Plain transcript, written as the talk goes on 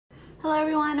Hello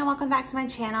everyone and welcome back to my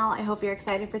channel. I hope you're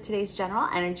excited for today's general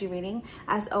energy reading.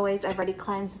 As always, I've already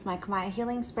cleansed with my Kamaya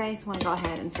healing spray, so I'm gonna go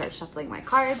ahead and start shuffling my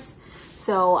cards.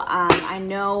 So I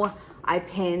know I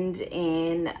pinned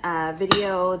in a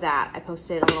video that I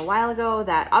posted a little while ago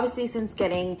that obviously since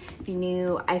getting the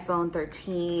new iPhone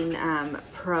 13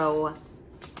 Pro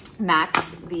Max,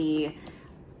 the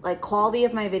quality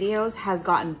of my videos has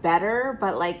gotten better,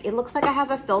 but it looks like I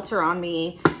have a filter on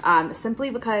me simply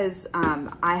because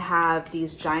I have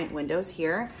these giant windows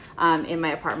here in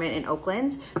my apartment in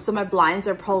Oakland. So my blinds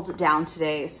are pulled down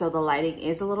today, so the lighting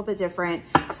is a little bit different.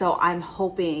 So I'm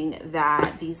hoping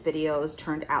that these videos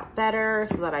turned out better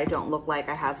so that I don't look like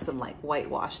I have some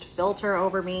whitewashed filter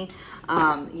over me.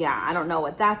 Yeah, I don't know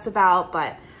what that's about,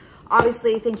 but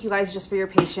obviously, thank you guys just for your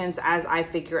patience as I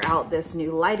figure out this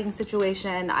new lighting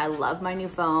situation. I love my new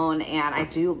phone and I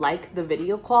do like the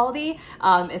video quality.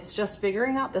 It's just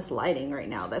figuring out this lighting right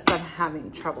now that I'm having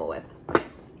trouble with.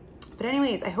 But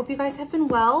anyways, I hope you guys have been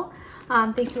well.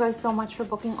 Thank you guys so much for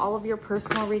booking all of your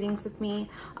personal readings with me.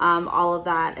 All of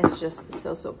that is just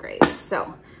so great.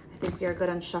 So I think we are good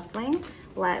on shuffling.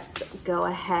 Let's go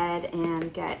ahead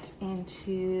and get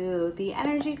into the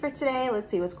energy for today. Let's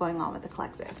see what's going on with the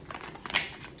collective.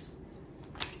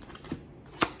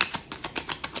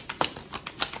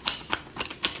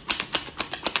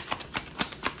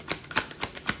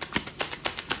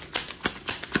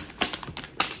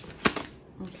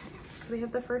 We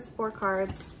have the first four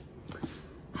cards.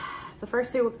 The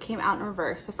first two came out in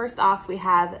reverse. So first off, we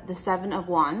have the Seven of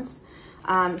Wands.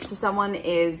 So someone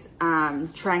is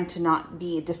trying to not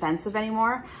be defensive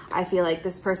anymore. I feel like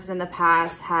this person in the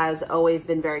past has always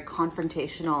been very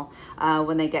confrontational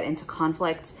when they get into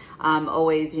conflict,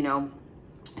 always, you know,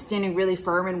 standing really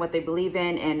firm in what they believe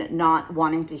in and not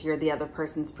wanting to hear the other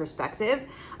person's perspective.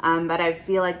 But I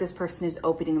feel like this person is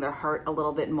opening their heart a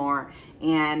little bit more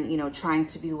and, you know, trying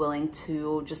to be willing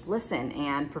to just listen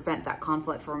and prevent that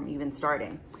conflict from even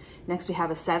starting. Next, we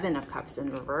have a Seven of Cups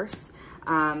in reverse.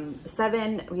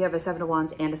 Seven, we have a Seven of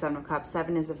Wands and a Seven of Cups.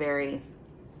 Seven is a very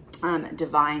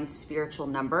divine spiritual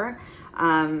number.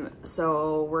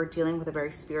 So we're dealing with a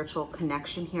very spiritual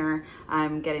connection here.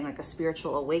 I'm getting like a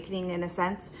spiritual awakening in a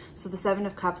sense. So the Seven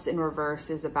of Cups in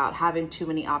reverse is about having too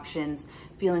many options,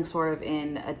 feeling sort of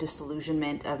in a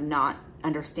disillusionment of not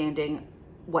understanding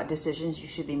what decisions you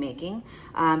should be making.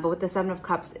 But with the Seven of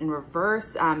Cups in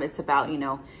reverse, it's about, you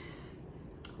know,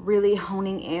 really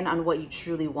honing in on what you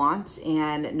truly want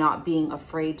and not being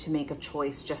afraid to make a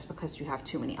choice just because you have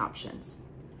too many options.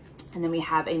 And then we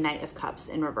have a Knight of Cups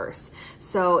in reverse.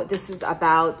 So this is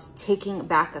about taking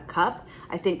back a cup.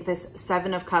 I think this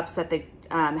Seven of Cups that they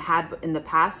had in the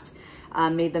past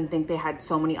made them think they had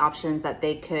so many options that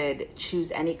they could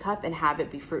choose any cup and have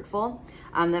it be fruitful.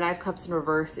 The Knight of Cups in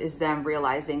reverse is them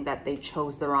realizing that they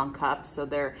chose the wrong cup. So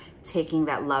they're taking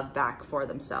that love back for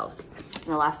themselves.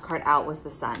 And the last card out was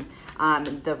the Sun.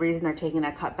 The reason they're taking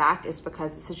that cup back is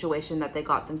because the situation that they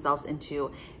got themselves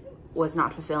into was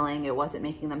not fulfilling. It wasn't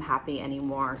making them happy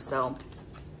anymore. So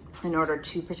in order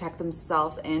to protect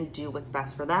themselves and do what's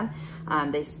best for them,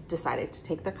 they decided to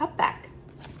take their cup back.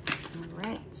 All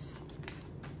right.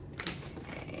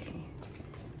 Okay.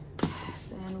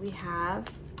 Then we have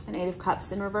an Eight of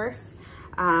Cups in reverse.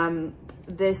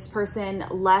 This person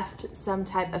left some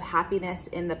type of happiness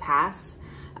in the past,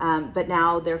 but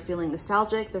now they're feeling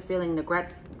nostalgic. They're feeling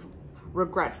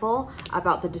regretful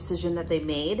about the decision that they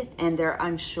made, and they're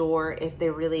unsure if they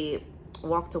really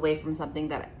walked away from something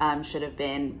that should have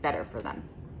been better for them.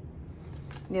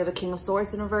 We have a King of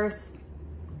Swords in reverse.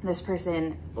 This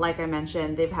person, like I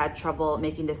mentioned, they've had trouble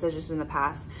making decisions in the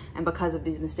past, and because of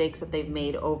these mistakes that they've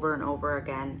made over and over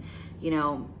again, you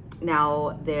know,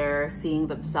 now they're seeing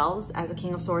themselves as a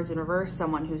King of Swords in reverse,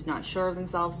 someone who's not sure of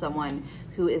themselves, someone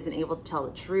who isn't able to tell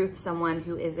the truth, someone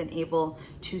who isn't able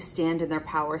to stand in their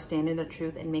power, stand in their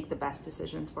truth, and make the best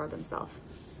decisions for themselves.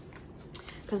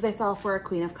 Because they fell for a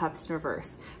Queen of Cups in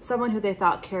reverse. Someone who they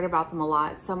thought cared about them a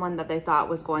lot, someone that they thought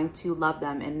was going to love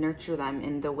them and nurture them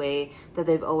in the way that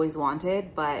they've always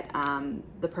wanted, but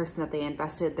the person that they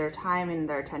invested their time and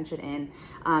their attention in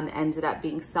ended up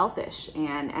being selfish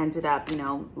and ended up, you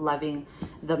know, loving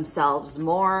themselves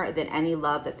more than any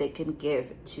love that they can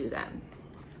give to them.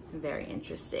 Very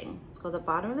interesting. Let's go to the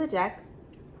bottom of the deck.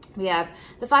 We have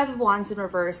the Five of Wands in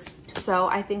reverse. So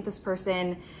I think this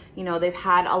person, you know, they've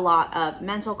had a lot of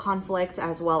mental conflict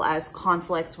as well as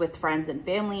conflict with friends and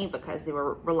family because they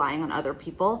were relying on other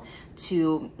people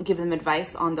to give them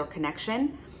advice on their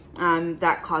connection.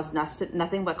 That caused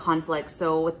nothing but conflict.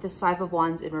 So with this Five of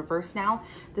Wands in reverse now,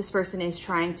 this person is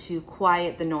trying to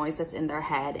quiet the noise that's in their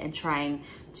head and trying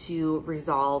to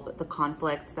resolve the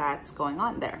conflict that's going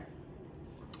on there.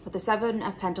 With the Seven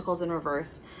of Pentacles in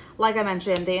reverse, like I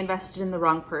mentioned, they invested in the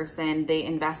wrong person. They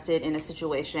invested in a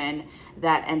situation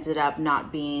that ended up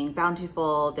not being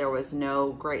bountiful. There was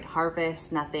no great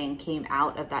harvest. Nothing came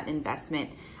out of that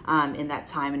investment in that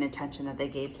time and attention that they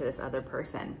gave to this other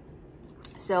person.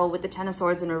 So with the Ten of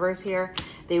Swords in reverse here,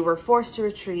 they were forced to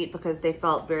retreat because they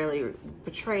felt very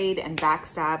betrayed and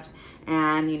backstabbed,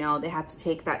 and, you know, they had to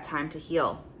take that time to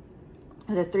heal.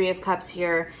 The Three of Cups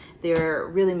here, they're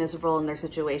really miserable in their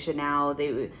situation now.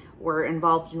 They were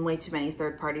involved in way too many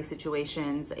third-party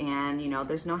situations, and, you know,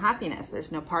 there's no happiness,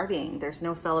 there's no partying, there's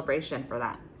no celebration for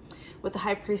that. With the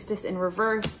High Priestess in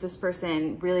reverse, this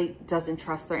person really doesn't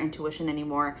trust their intuition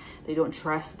anymore. They don't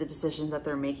trust the decisions that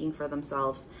they're making for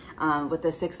themselves. With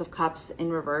the Six of Cups in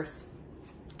reverse,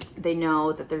 they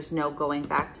know that there's no going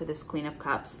back to this Queen of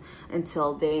Cups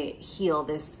until they heal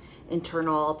this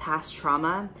internal past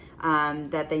trauma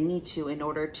that they need to in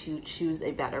order to choose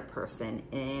a better person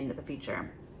in the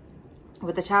future.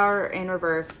 With the Tower in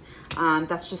reverse,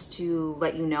 that's just to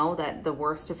let you know that the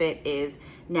worst of it is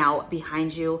now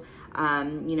behind you.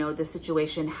 You know, the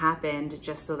situation happened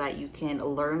just so that you can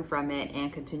learn from it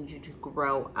and continue to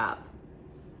grow up.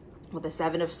 With the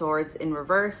Seven of Swords in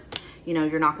reverse, you know,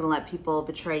 you're not going to let people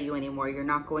betray you anymore. You're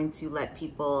not going to let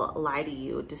people lie to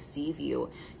you, deceive you.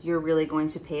 You're really going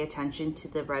to pay attention to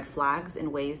the red flags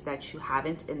in ways that you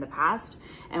haven't in the past.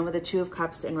 And with the Two of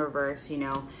Cups in reverse, you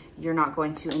know, you're not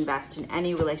going to invest in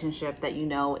any relationship that you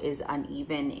know is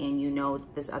uneven, and you know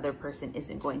that this other person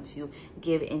isn't going to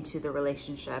give into the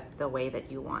relationship the way that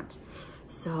you want.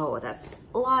 So that's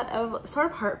a lot of sort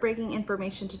of heartbreaking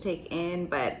information to take in,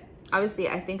 but obviously,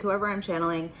 I think whoever I'm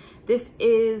channeling, this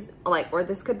is like, or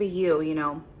this could be you, you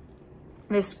know,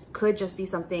 this could just be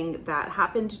something that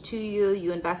happened to you.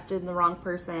 You invested in the wrong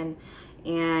person,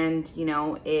 and, you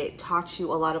know, it taught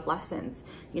you a lot of lessons.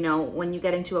 You know, when you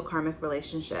get into a karmic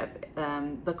relationship,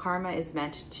 the karma is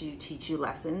meant to teach you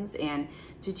lessons and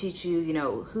to teach you, you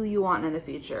know, who you want in the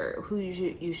future, who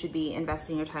you should be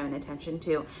investing your time and attention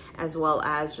to, as well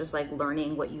as just like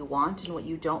learning what you want and what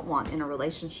you don't want in a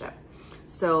relationship.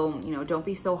 So, you know, don't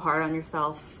be so hard on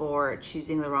yourself for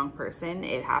choosing the wrong person.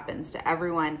 It happens to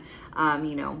everyone.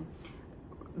 You know,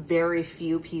 very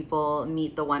few people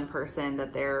meet the one person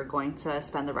that they're going to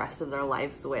spend the rest of their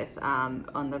lives with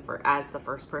as the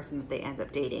first person that they end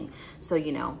up dating. So,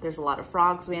 you know, there's a lot of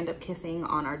frogs we end up kissing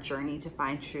on our journey to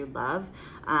find true love.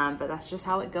 But that's just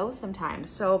how it goes sometimes.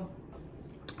 So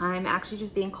I'm actually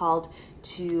just being called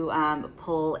to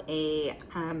pull a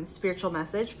spiritual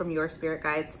message from your spirit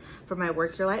guides for my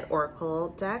Work Your Light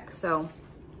Oracle deck. So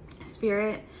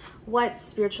Spirit, what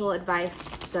spiritual advice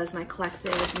does my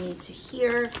collective need to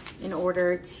hear in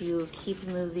order to keep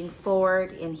moving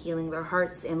forward in healing their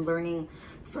hearts and learning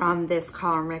from this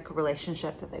karmic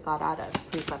relationship that they got out of?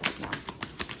 Please let us know.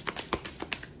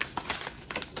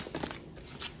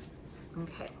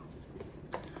 Okay.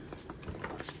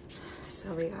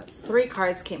 So we got 3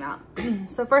 cards came out.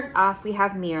 So first off, we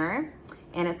have Mirror,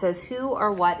 and it says, who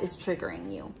or what is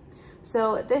triggering you?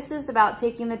 So this is about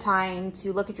taking the time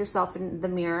to look at yourself in the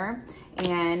mirror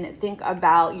and think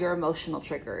about your emotional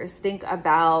triggers. Think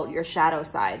about your shadow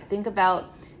side. Think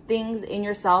about things in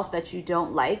yourself that you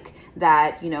don't like,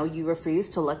 that, you know, you refuse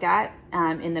to look at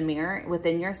in the mirror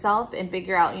within yourself, and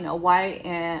figure out, you know,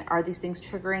 why are these things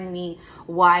triggering me?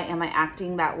 Why am I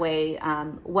acting that way?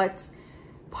 What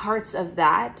parts of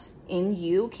that in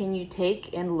you can you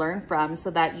take and learn from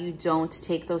so that you don't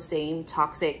take those same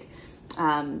toxic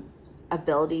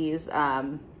abilities,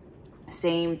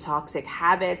 same toxic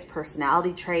habits,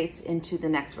 personality traits into the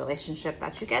next relationship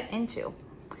that you get into.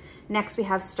 Next, we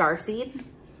have Starseed.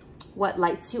 What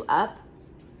lights you up?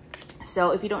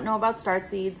 So if you don't know about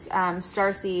starseeds,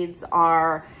 starseeds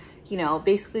are, you know,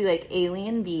 basically like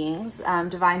alien beings,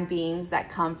 divine beings that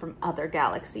come from other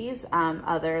galaxies,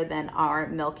 other than our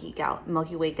Milky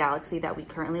Way galaxy that we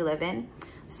currently live in.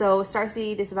 So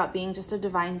starseed is about being just a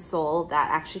divine soul that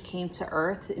actually came to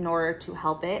Earth in order to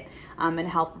help it and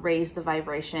help raise the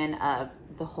vibration of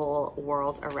the whole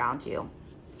world around you.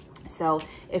 So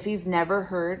if you've never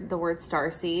heard the word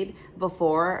starseed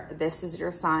before, this is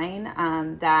your sign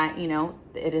that, you know,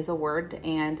 it is a word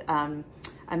and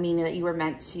a meaning that you were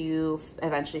meant to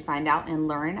eventually find out and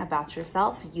learn about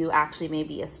yourself. You actually may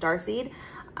be a starseed.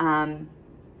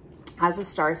 As a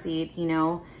starseed, you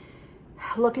know,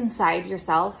 look inside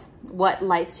yourself. What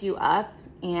lights you up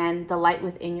and the light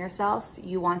within yourself,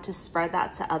 you want to spread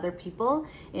that to other people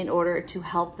in order to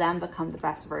help them become the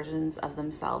best versions of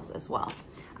themselves as well.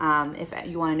 If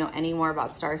you want to know any more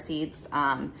about star seeds,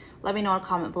 let me know in a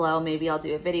comment below. Maybe I'll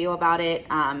do a video about it.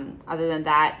 Other than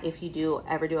that, if you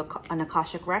ever do an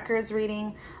Akashic Records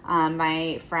reading,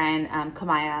 my friend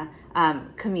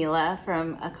Camila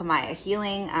from Kamaya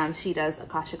Healing, she does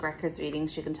Akashic Records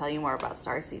readings. She can tell you more about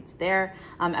star seeds there,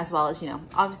 as well as, you know,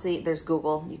 obviously there's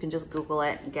Google. You can just Google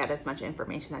it and get as much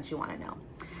information that you want to know.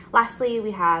 Lastly,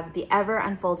 we have the ever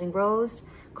unfolding rose,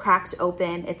 cracked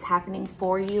open. It's happening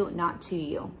for you, not to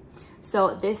you.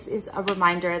 So this is a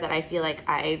reminder that I feel like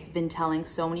I've been telling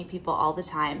so many people all the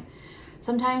time.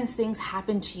 Sometimes things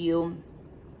happen to you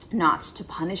not to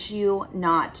punish you,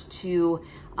 not to,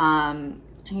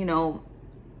 you know,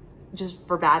 just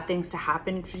for bad things to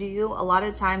happen to you. A lot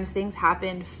of times things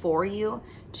happen for you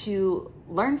to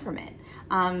learn from it.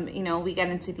 You know, we get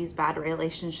into these bad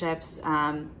relationships,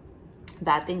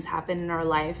 bad things happen in our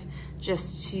life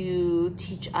just to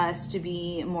teach us to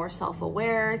be more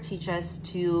self-aware, teach us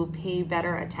to pay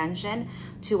better attention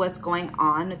to what's going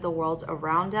on with the world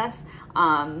around us.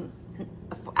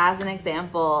 As an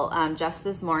example, just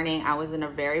this morning, I was in a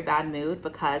very bad mood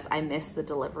because I missed the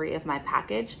delivery of my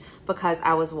package because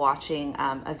I was watching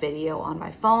a video on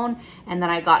my phone, and then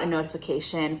I got a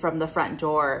notification from the front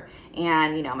door.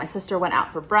 And, you know, my sister went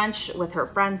out for brunch with her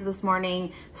friends this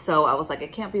morning. So I was like,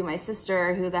 it can't be my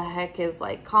sister. Who the heck is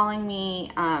like calling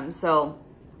me? So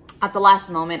at the last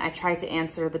moment, I tried to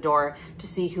answer the door to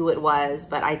see who it was,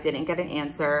 but I didn't get an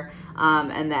answer.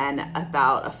 And then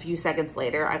about a few seconds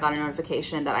later, I got a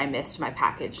notification that I missed my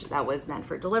package that was meant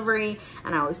for delivery.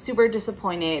 And I was super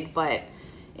disappointed. But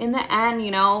in the end, you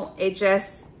know, it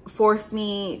just forced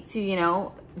me to, you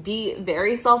know, be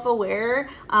very self-aware.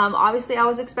 Obviously, I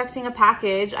was expecting a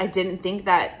package. I didn't think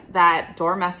that that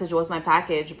door message was my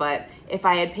package, but if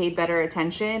I had paid better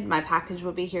attention, my package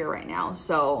would be here right now.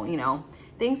 So, you know,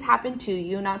 things happen to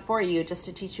you, not for you, just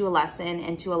to teach you a lesson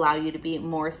and to allow you to be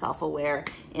more self-aware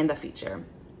in the future.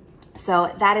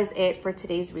 So that is it for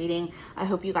today's reading. I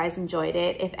hope you guys enjoyed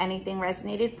it. If anything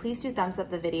resonated, please do thumbs up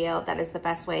the video. That is the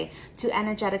best way to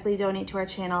energetically donate to our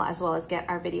channel, as well as get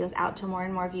our videos out to more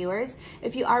and more viewers.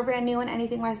 If you are brand new and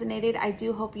anything resonated, I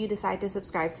do hope you decide to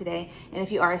subscribe today. And if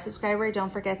you are a subscriber,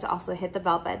 don't forget to also hit the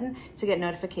bell button to get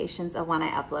notifications of when I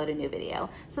upload a new video.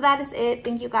 So that is it.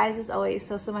 Thank you guys as always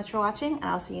so much for watching, and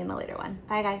I'll see you in the later one.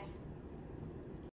 Bye guys.